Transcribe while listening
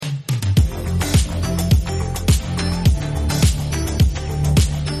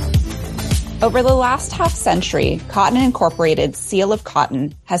Over the last half century, Cotton Incorporated's seal of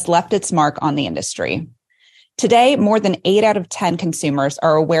cotton has left its mark on the industry. Today, more than 8 out of 10 consumers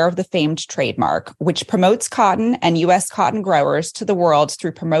are aware of the famed trademark, which promotes cotton and U.S. cotton growers to the world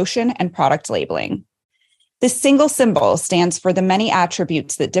through promotion and product labeling. This single symbol stands for the many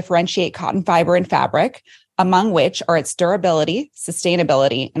attributes that differentiate cotton fiber and fabric, among which are its durability,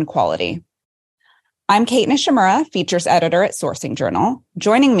 sustainability, and quality. I'm Kate Nishimura, features editor at Sourcing Journal.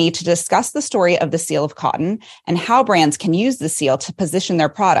 Joining me to discuss the story of the seal of cotton and how brands can use the seal to position their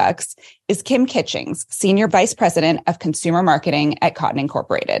products is Kim Kitchings, Senior Vice President of Consumer Marketing at Cotton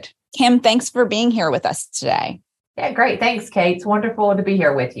Incorporated. Kim, thanks for being here with us today. Yeah, great. Thanks, Kate. It's wonderful to be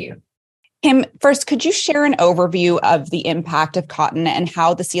here with you. Kim, first, could you share an overview of the impact of cotton and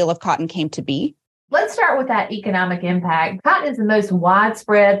how the seal of cotton came to be? Let's start with that economic impact. Cotton is the most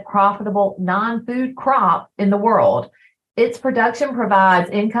widespread, profitable, non-food crop in the world. Its production provides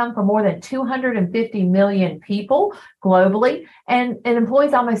income for more than 250 million people globally, and it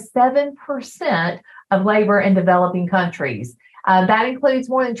employs almost 7% of labor in developing countries. That includes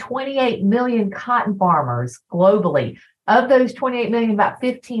more than 28 million cotton farmers globally. Of those 28 million, about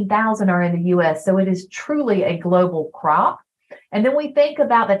 15,000 are in the U.S., so it is truly a global crop. And then we think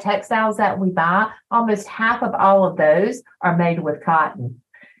about the textiles that we buy, almost half of all of those are made with cotton.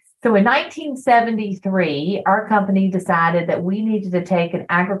 So in 1973, our company decided that we needed to take an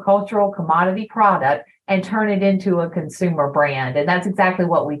agricultural commodity product and turn it into a consumer brand. And that's exactly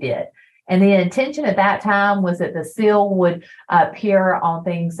what we did. And the intention at that time was that the seal would appear on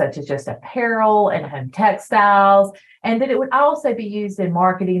things such as just apparel and home textiles, and that it would also be used in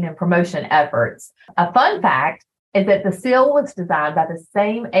marketing and promotion efforts. A fun fact is that the seal was designed by the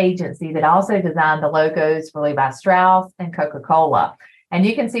same agency that also designed the logos for Levi Strauss and Coca-Cola. And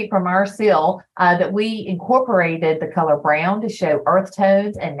you can see from our seal that we incorporated the color brown to show earth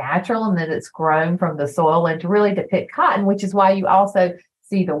tones and natural, and that it's grown from the soil and to really depict cotton, which is why you also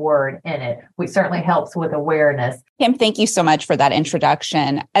see the word in it, which certainly helps with awareness. Kim, thank you so much for that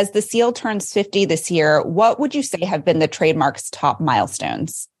introduction. As the seal turns 50 this year, what would you say have been the trademark's top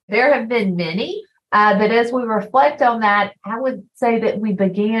milestones? There have been many. But as we reflect on that, I would say that we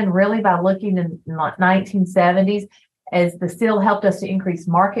began really by looking in the 1970s as the seal helped us to increase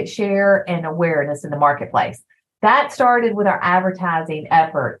market share and awareness in the marketplace. That started with our advertising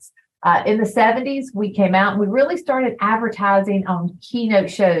efforts. In the 70s, we came out and we really started advertising on keynote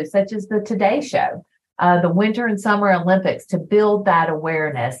shows such as the Today Show, the Winter and Summer Olympics, to build that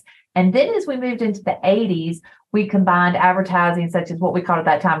awareness. And then as we moved into the 80s, we combined advertising such as what we called at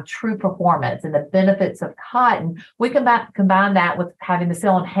that time true performance and the benefits of cotton. We combined that with having the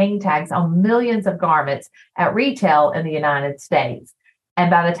seal and hang tags on millions of garments at retail in the United States. And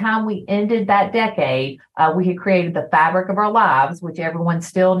by the time we ended that decade, we had created the fabric of our lives, which everyone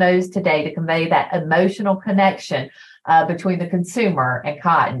still knows today, to convey that emotional connection between the consumer and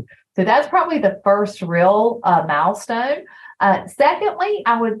cotton. So that's probably the first real milestone. Secondly,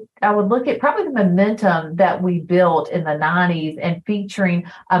 I would look at probably the momentum that we built in the 90s and featuring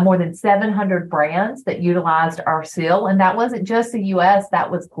more than 700 brands that utilized our seal. And that wasn't just the U.S.,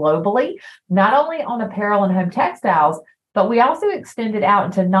 that was globally, not only on apparel and home textiles, but we also extended out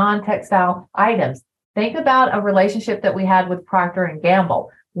into non-textile items. Think about a relationship that we had with Procter &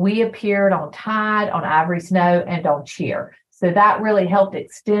 Gamble. We appeared on Tide, on Ivory Snow, and on Cheer. So that really helped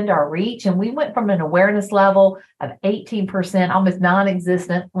extend our reach. And we went from an awareness level of 18%, almost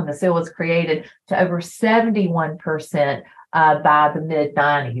non-existent when the seal was created, to over 71% by the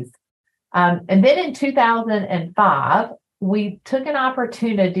mid-90s. And then in 2005, we took an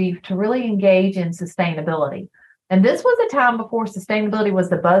opportunity to really engage in sustainability. And this was a time before sustainability was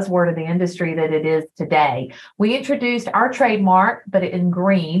the buzzword of the industry that it is today. We introduced our trademark, but in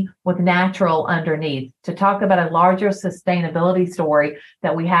green with natural underneath, to talk about a larger sustainability story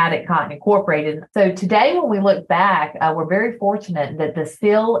that we had at Cotton Incorporated. So today, when we look back, we're very fortunate that the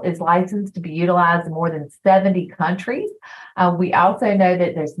seal is licensed to be utilized in more than 70 countries. We also know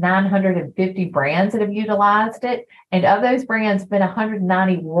that there's 950 brands that have utilized it. And of those brands, been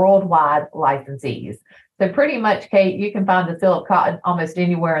 190 worldwide licensees. So pretty much, Kate, you can find the seal of cotton almost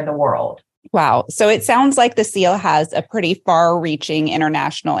anywhere in the world. Wow. So it sounds like the seal has a pretty far-reaching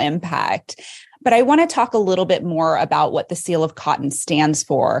international impact. But I want to talk a little bit more about what the seal of cotton stands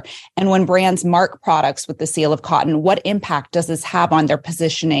for. And when brands mark products with the seal of cotton, what impact does this have on their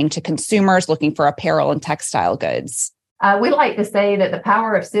positioning to consumers looking for apparel and textile goods? We like to say that the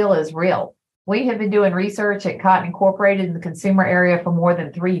power of seal is real. We have been doing research at Cotton Incorporated in the consumer area for more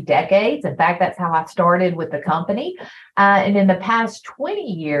than 3 decades. In fact, that's how I started with the company. And in the past 20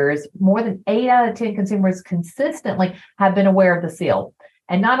 years, more than 8 out of 10 consumers consistently have been aware of the seal.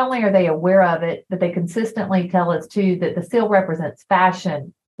 And not only are they aware of it, but they consistently tell us too that the seal represents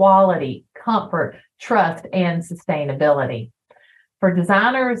fashion, quality, comfort, trust, and sustainability. For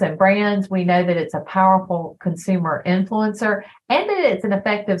designers and brands, we know that it's a powerful consumer influencer and that it's an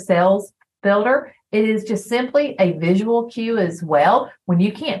effective sales builder. It is just simply a visual cue as well. When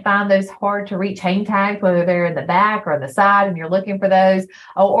you can't find those hard to reach hang tags, whether they're in the back or the side and you're looking for those,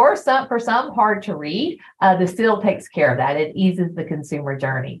 or for some hard to read, the seal takes care of that. It eases the consumer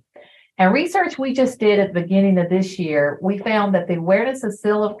journey. And research we just did at the beginning of this year, we found that the awareness of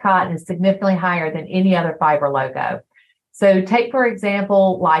seal of cotton is significantly higher than any other fiber logo. So take, for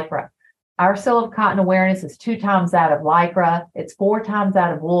example, Lycra. Our seal of cotton awareness is 2 times that of Lycra. It's 4 times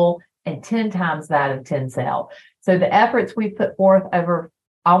that of wool and 10 times that of Tencel. So the efforts we've put forth over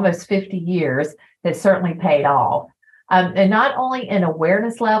almost 50 years has certainly paid off. And not only in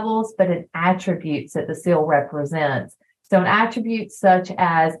awareness levels, but in attributes that the seal represents. So in attributes such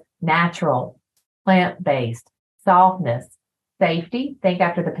as natural, plant-based, softness, safety. Think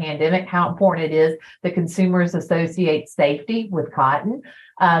after the pandemic, how important it is that consumers associate safety with cotton.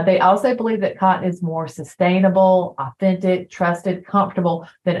 They also believe that cotton is more sustainable, authentic, trusted, comfortable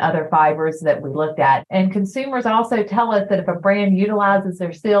than other fibers that we looked at. And consumers also tell us that if a brand utilizes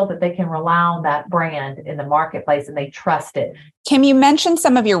their seal, that they can rely on that brand in the marketplace and they trust it. Kim, you mentioned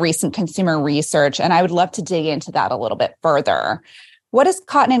some of your recent consumer research, and I would love to dig into that a little bit further. What has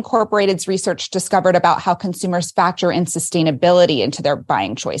Cotton Incorporated's research discovered about how consumers factor in sustainability into their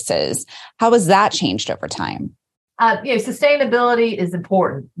buying choices? How has that changed over time? Sustainability is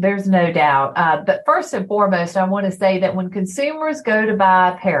important. There's no doubt. But first and foremost, I want to say that when consumers go to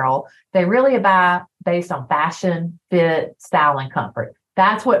buy apparel, they really buy based on fashion, fit, style, and comfort.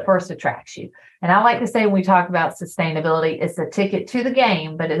 That's what first attracts you. And I like to say when we talk about sustainability, it's a ticket to the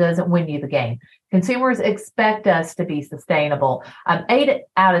game, but it doesn't win you the game. Consumers expect us to be sustainable. 8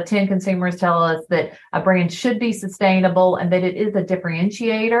 out of 10 consumers tell us that a brand should be sustainable and that it is a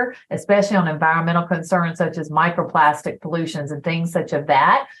differentiator, especially on environmental concerns such as microplastic pollutions and things such as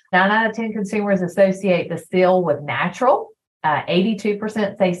that. 9 out of 10 consumers associate the seal with natural.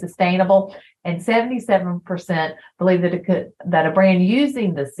 82% say sustainable, and 77% believe that a brand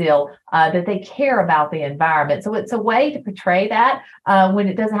using the seal, that they care about the environment. So it's a way to portray that when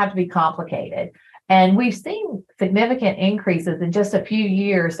it doesn't have to be complicated. And we've seen significant increases in just a few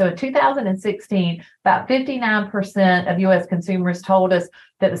years. So in 2016, about 59% of U.S. consumers told us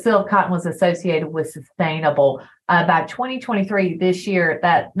that the seal of cotton was associated with sustainable. By 2023, this year,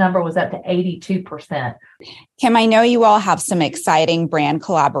 that number was up to 82%. Kim, I know you all have some exciting brand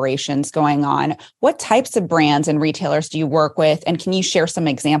collaborations going on. What types of brands and retailers do you work with? And can you share some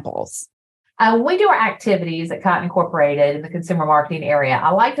examples? We do our activities at Cotton Incorporated in the consumer marketing area. I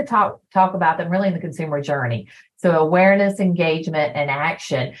like to talk about them really in the consumer journey. So awareness, engagement, and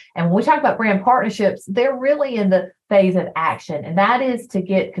action. And when we talk about brand partnerships, they're really in the phase of action. And that is to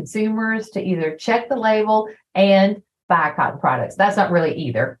get consumers to either check the label and buy cotton products. That's not really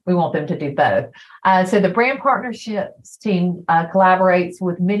either. We want them to do both. So the brand partnerships team collaborates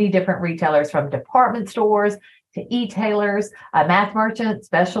with many different retailers, from department stores to e-tailers, mass merchants,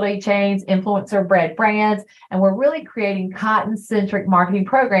 specialty chains, influencer bred brands. And we're really creating cotton-centric marketing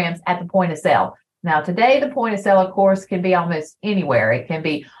programs at the point of sale. Now, today, the point of sale, of course, can be almost anywhere. It can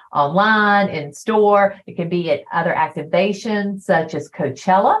be online, in store. It can be at other activations such as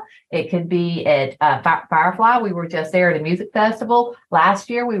Coachella. It could be at Firefly. We were just there at a music festival. Last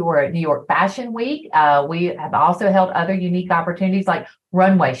year, we were at New York Fashion Week. We have also held other unique opportunities like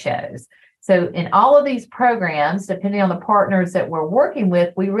runway shows. So in all of these programs, depending on the partners that we're working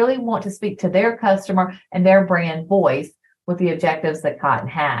with, we really want to speak to their customer and their brand voice with the objectives that Cotton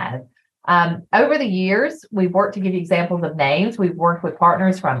has. Over the years, we've worked to give you examples of names. We've worked with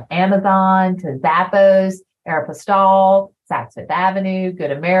partners from Amazon to Zappos, Aeropostale, Saks Fifth Avenue,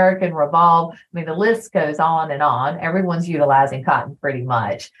 Good American, Revolve. I mean, the list goes on and on. Everyone's utilizing cotton pretty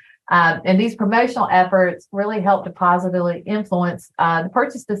much. And these promotional efforts really help to positively influence the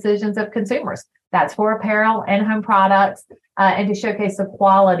purchase decisions of consumers. That's for apparel and home products, and to showcase the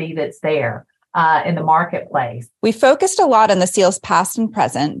quality that's there in the marketplace. We focused a lot on the seal's past and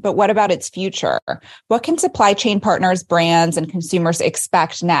present, but what about its future? What can supply chain partners, brands, and consumers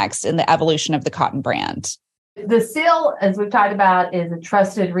expect next in the evolution of the cotton brand? The seal, as we've talked about, is a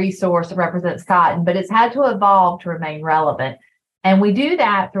trusted resource that represents cotton, but it's had to evolve to remain relevant. And we do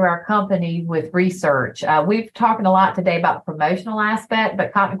that through our company with research. We've talked a lot today about the promotional aspect,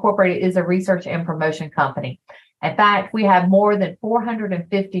 but Cotton Incorporated is a research and promotion company. In fact, we have more than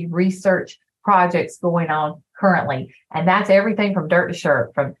 450 research projects going on currently. And that's everything from dirt to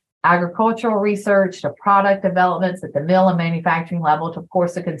shirt, from agricultural research to product developments at the mill and manufacturing level to, of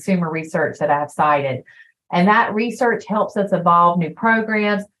course, the consumer research that I've cited. And that research helps us evolve new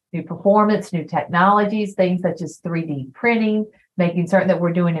programs, new performance, new technologies, things such as 3D printing, making certain that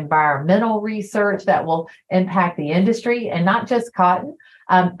we're doing environmental research that will impact the industry and not just cotton.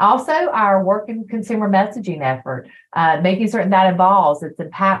 Also, our work in consumer messaging effort, making certain that evolves, it's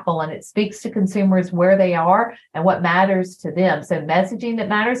impactful, and it speaks to consumers where they are and what matters to them. So messaging that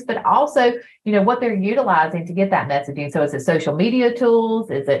matters, but also, what they're utilizing to get that messaging. So is it social media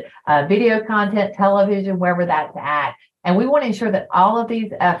tools? Is it video content, television, wherever that's at? And we want to ensure that all of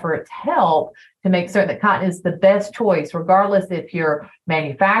these efforts help to make certain that cotton is the best choice, regardless if you're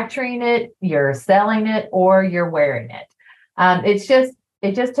manufacturing it, you're selling it, or you're wearing it.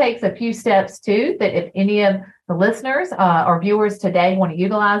 It just takes a few steps too, that if any of the listeners or viewers today want to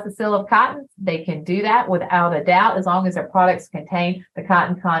utilize the seal of cotton, they can do that without a doubt, as long as their products contain the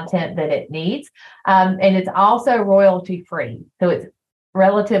cotton content that it needs. And it's also royalty free. So it's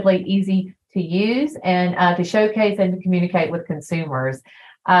relatively easy to use and to showcase and to communicate with consumers.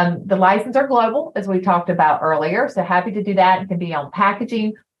 The license are global, as we talked about earlier. So happy to do that. It can be on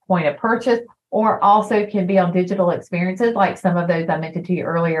packaging, point of purchase, or also can be on digital experiences like some of those I mentioned to you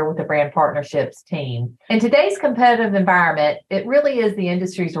earlier with the brand partnerships team. In today's competitive environment, it really is the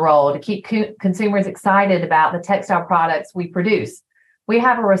industry's role to keep consumers excited about the textile products we produce. We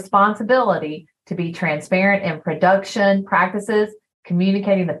have a responsibility to be transparent in production practices,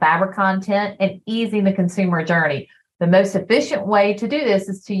 communicating the fabric content, and easing the consumer journey. The most efficient way to do this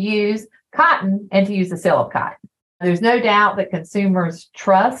is to use cotton and to use the seal of cotton. There's no doubt that consumers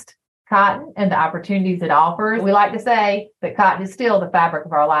trust cotton and the opportunities it offers. We like to say that cotton is still the fabric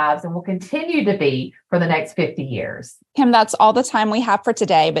of our lives and will continue to be for the next 50 years. Kim, that's all the time we have for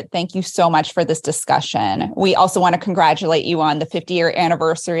today, but thank you so much for this discussion. We also want to congratulate you on the 50-year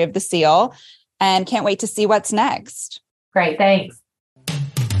anniversary of the seal and can't wait to see what's next. Great, thanks.